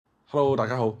Hello， 大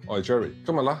家好，我係 Jerry。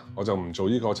今日啦，我就唔做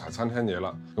呢個茶餐廳嘢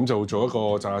啦，咁就做一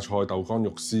個榨菜豆乾肉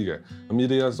絲嘅。咁呢啲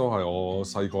咧都係我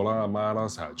細個啦、阿媽啦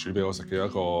成日煮俾我食嘅一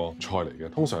個菜嚟嘅。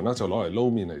通常咧就攞嚟撈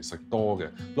麵嚟食多嘅，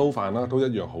撈飯啦都一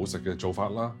樣好食嘅做法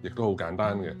啦，亦都好簡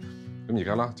單嘅。咁而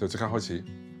家啦就即刻開始。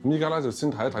咁依家咧就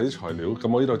先睇一睇啲材料。咁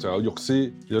我呢度就有肉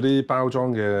絲，有啲包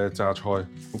裝嘅榨菜，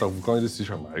豆腐乾呢啲市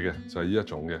場買嘅就係呢一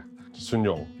種嘅，蒜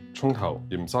蓉、葱頭、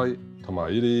芫茜。同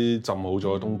埋呢啲浸好咗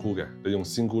嘅冬菇嘅，你用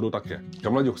鮮菇都得嘅。咁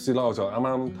咧肉絲啦，我就啱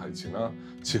啱提前啦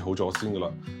切好咗先噶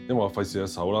啦，因為我費事隻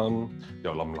手啦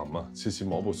又腍腍啊，次次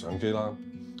摸部相機啦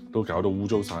都搞到污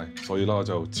糟晒，所以啦我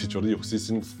就切咗啲肉絲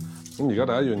先。咁而家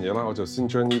第一樣嘢啦，我就先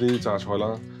將呢啲榨菜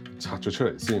啦拆咗出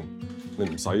嚟先。你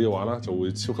唔洗嘅話啦，就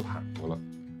會超級鹹噶啦。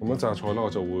咁樣榨菜啦，我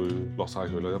就會落晒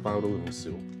佢啦，一包都咁少，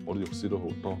我啲肉絲都好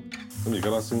多。咁而家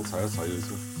啦，先洗一洗佢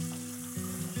先。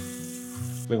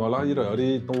另外啦，呢度有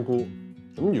啲冬菇。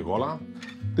咁如果啦，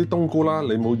啲冬菇啦，你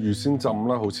冇預先浸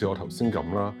啦，好似我頭先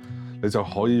咁啦，你就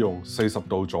可以用40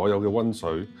度左右嘅溫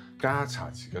水，加茶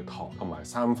匙嘅糖同埋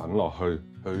生粉落去，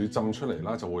佢浸出嚟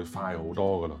啦就會快好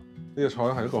多噶啦。呢個菜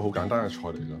係一個好簡單嘅菜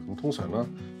嚟噶。咁通常啦，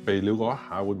備料嗰一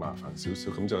下會麻煩少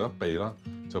少，咁就一備啦，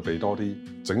就備多啲。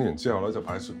整完之後咧就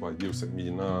擺雪櫃，要食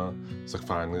麵啊、食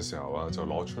飯嘅時候啊，就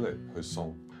攞出嚟去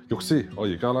餸。肉絲我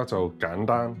而家咧就簡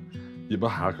單醃一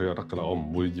下佢就得㗎啦，我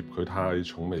唔會醃佢太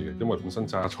重味嘅，因為本身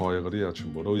榨菜啊嗰啲啊全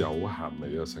部都有鹹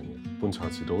味啊成嘅。半茶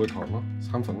匙到嘅糖啦，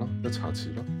生粉啦1茶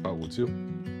匙啦，白胡椒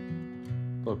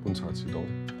都係半茶匙到，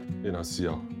然後豉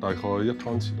油大概1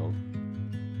湯匙到，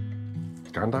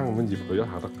簡單咁樣醃佢一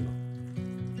下得㗎啦。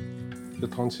1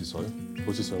湯匙水，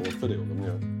好似上個 video 咁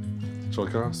樣，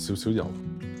再加少少油，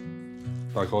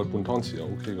大概半湯匙就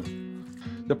OK 㗎啦。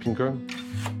一片薑，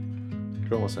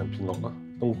薑我成片落啦。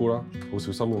冬菇啦，好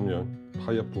小心咁樣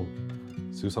批一半，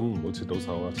小心唔好切到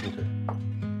手啊！千祈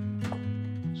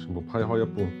全部批開一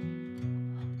半，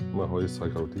咁啊可以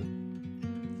細嚿啲。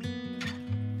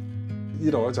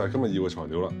呢度咧就係今日要嘅材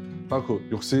料啦，包括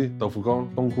肉絲、豆腐乾、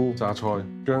冬菇、榨菜、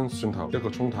薑、蒜頭、1個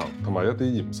葱頭，同埋一啲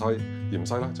芫茜。芫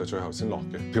茜咧就最後先落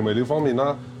嘅。調味料方面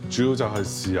啦，主要就係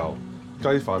豉油、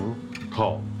雞粉、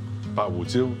糖、白胡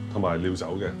椒同埋料酒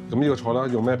嘅。咁呢個菜啦，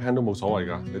用咩 pan 都冇所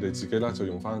謂㗎，你哋自己咧就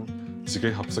用翻自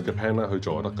己合適嘅 pan 咧去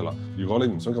做就得㗎啦。如果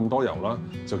你唔想咁多油啦，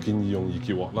就建議用2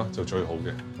結鑊啦，就最好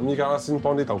嘅。咁依家啦，先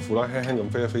幫啲豆腐啦輕輕咁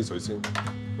飛一飛水先。咁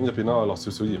入邊啦，我落少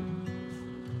少鹽，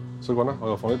水滾啦，我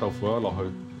又放啲豆腐啦落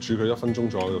去煮佢1分鐘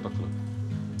左右就得㗎啦。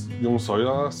用水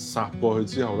啦烚過去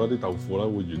之後咧，啲豆腐咧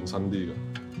會軟身啲嘅。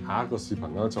下一個視頻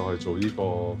啦就係做呢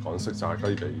個港式炸雞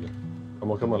髀嘅。咁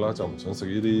我今日咧就唔想食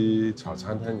呢啲茶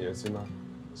餐廳嘢先啦，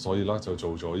所以啦就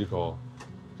做咗呢個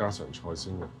家常菜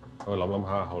先嘅。我諗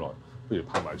下，後來不如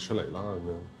拍埋出嚟啦咁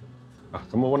樣。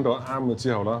咁我溫度啱咗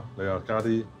之後啦，你又加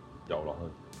啲油落去，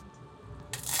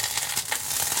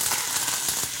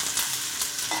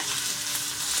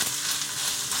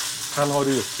攤開啲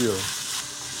肉絲佢，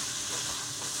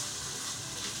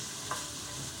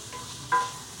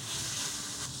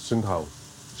蒜頭、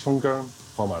葱薑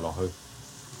放埋落去。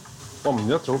我唔一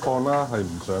早放啦，係唔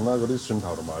想啦，嗰啲蒜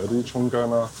頭同埋嗰啲葱薑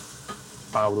啦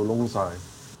爆到燶晒。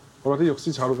好啦，啲肉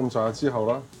絲炒到咁上下之後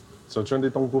啦，就將啲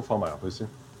冬菇放埋入去先，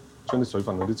將啲水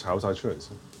分嗰啲炒晒出嚟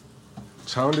先。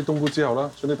炒完啲冬菇之後啦，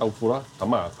將啲豆腐啦揼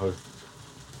埋入去，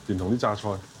連同啲榨菜。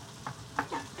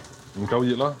唔夠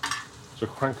熱啦，再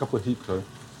crank up 個 heat 佢，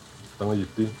等佢熱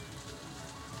啲。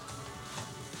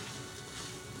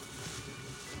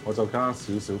我就加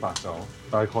少少白酒，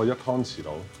大概1湯匙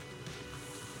到。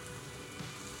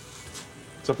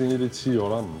側邊呢啲黐咗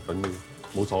啦，唔緊要，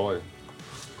冇所謂。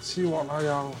黐鑊啦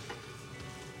又，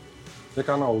一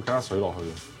間啦我會加水落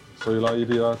去，所以啦呢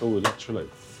啲啦都會甩出嚟，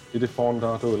呢啲湯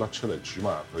啦都會甩出嚟煮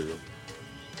埋入去嘅。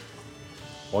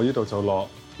我呢度就落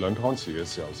2湯匙嘅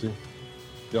豉油先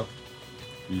，1、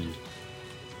2，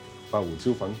白胡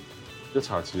椒粉1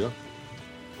茶匙啦，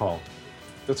糖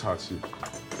1茶匙。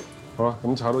好啦，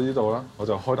咁炒到呢度啦，我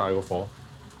就開大個火，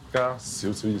加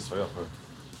少少熱水入去，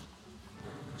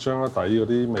將底嗰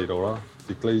啲味道啦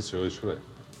deglaze 佢出嚟。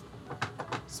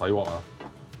洗鑊啊！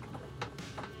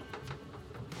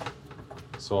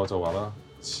所以我就話啦，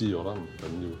黐咗啦，唔緊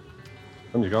要。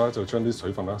咁而家咧就將啲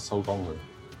水分啦收乾佢。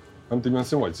咁點樣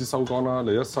先為之收乾啦？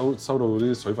你一收到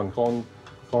啲水分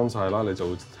乾晒啦，你就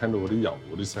會聽到嗰啲油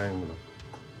嗰啲聲㗎啦。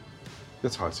1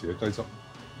茶匙嘅雞汁。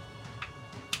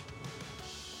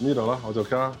呢度啦，我就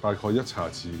加大概1茶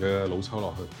匙嘅老抽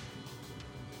落去，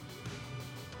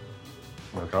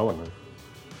然後攪勻佢，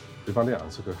俾翻啲顏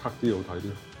色佢黑啲好睇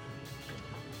啲。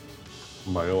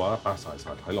唔係嘅話，白曬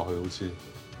睇落去好似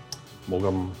冇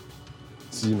咁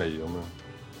滋味咁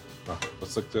樣。個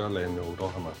色即刻靚咗好多，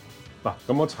係咪？嗱，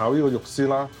咁我炒呢個肉絲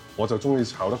啦，我就中意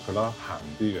炒得佢啦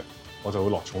鹹啲嘅，我就會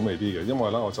落重味啲嘅，因為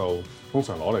咧我就通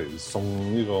常攞嚟送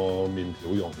呢個麵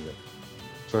條用嘅。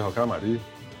最後加埋啲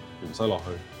芫茜落去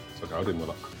就搞掂噶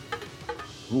啦。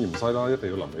咁芫茜啦，一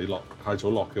定要臨尾落，太早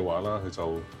落嘅話啦，佢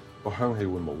就個香氣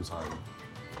會冇晒。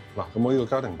嗱，咁我呢個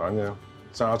家庭版嘅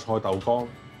榨菜豆乾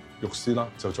肉絲啦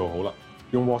就做好啦，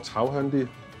用鑊炒香啲，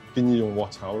建議用鑊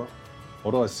炒啦。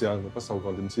我都係試下不鏽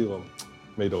鋼，點知個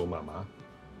味道麻麻，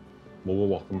冇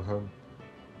個鑊咁香，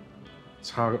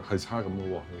差咁嘅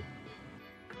鑊氣。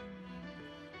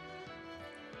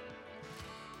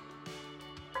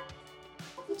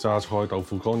榨菜豆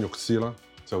腐乾肉絲啦，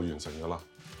就完成㗎啦。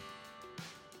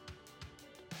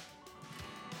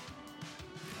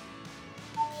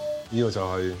呢個就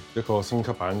係一個升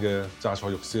級版嘅榨菜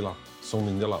肉絲啦，送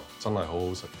麵一流，真係好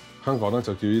好食。香港咧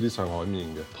就叫呢啲上海麵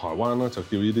嘅，台灣咧就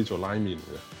叫呢啲做拉麵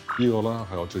嘅。呢個啦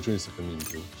係我最中意食嘅麵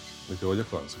條，你叫我一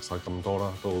個人食晒咁多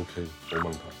啦都 OK， 冇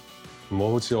問題。唔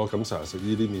好好似我咁成日食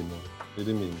呢啲麵咯，呢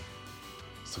啲麵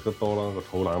食得多啦，個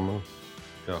肚腩咯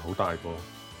又好大個。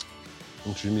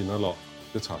咁煮麵一落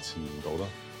一茶匙鹽度啦。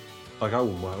大家會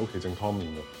唔會喺屋企整湯麵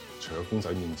㗎？除咗公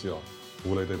仔麵之外，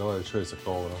估你哋都係出去食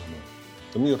多㗎啦，係咪？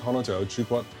咁呢個湯咧就有豬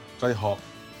骨、雞殼、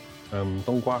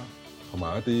冬瓜同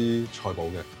埋一啲菜脯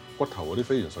嘅骨頭嗰啲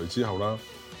飛完水之後啦，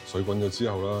水滾咗之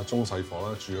後啦，中細火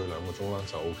啦煮佢2個鐘啦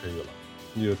就 OK 㗎啦。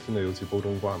呢個天氣好似煲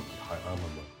冬瓜唔太啱係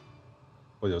咪？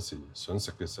不過有時想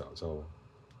食嘅時候就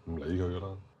唔理佢㗎啦。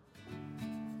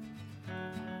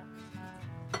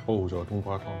煲好咗冬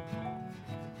瓜湯。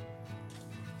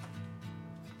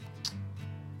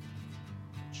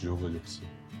煮好個肉絲，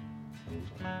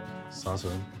撒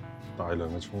上大量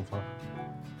嘅葱花。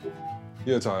呢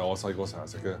個就係我細個成日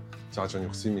食嘅炸醬肉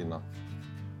絲麵啦，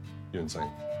完成。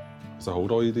其實好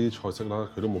多呢啲菜式啦，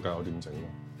佢都冇教我點整咯，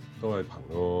都係憑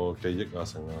個記憶啊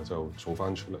成啊就做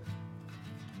翻出嚟。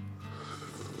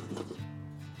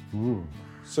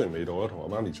雖然味道咧同我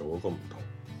媽咪做嗰個唔同，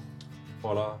不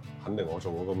過啦，肯定我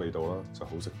做嗰個味道啦就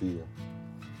好食啲嘅。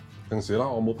平時啦，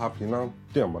我冇拍片啦，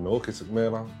啲人問我屋企食咩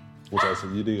啦。我就係食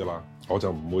呢啲㗎啦，我就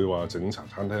唔會話整茶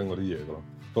餐廳嗰啲嘢㗎啦，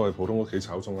都係普通屋企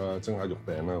炒餸啊、蒸下肉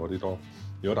餅啊嗰啲多。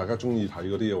如果大家中意睇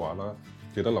嗰啲嘅話啦，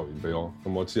記得留言俾我，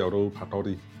咁我之後都拍多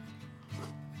啲。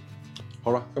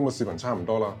好啦，今個視頻差唔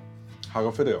多啦，下個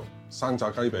video 生炸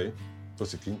雞髀，到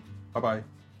時見，拜拜。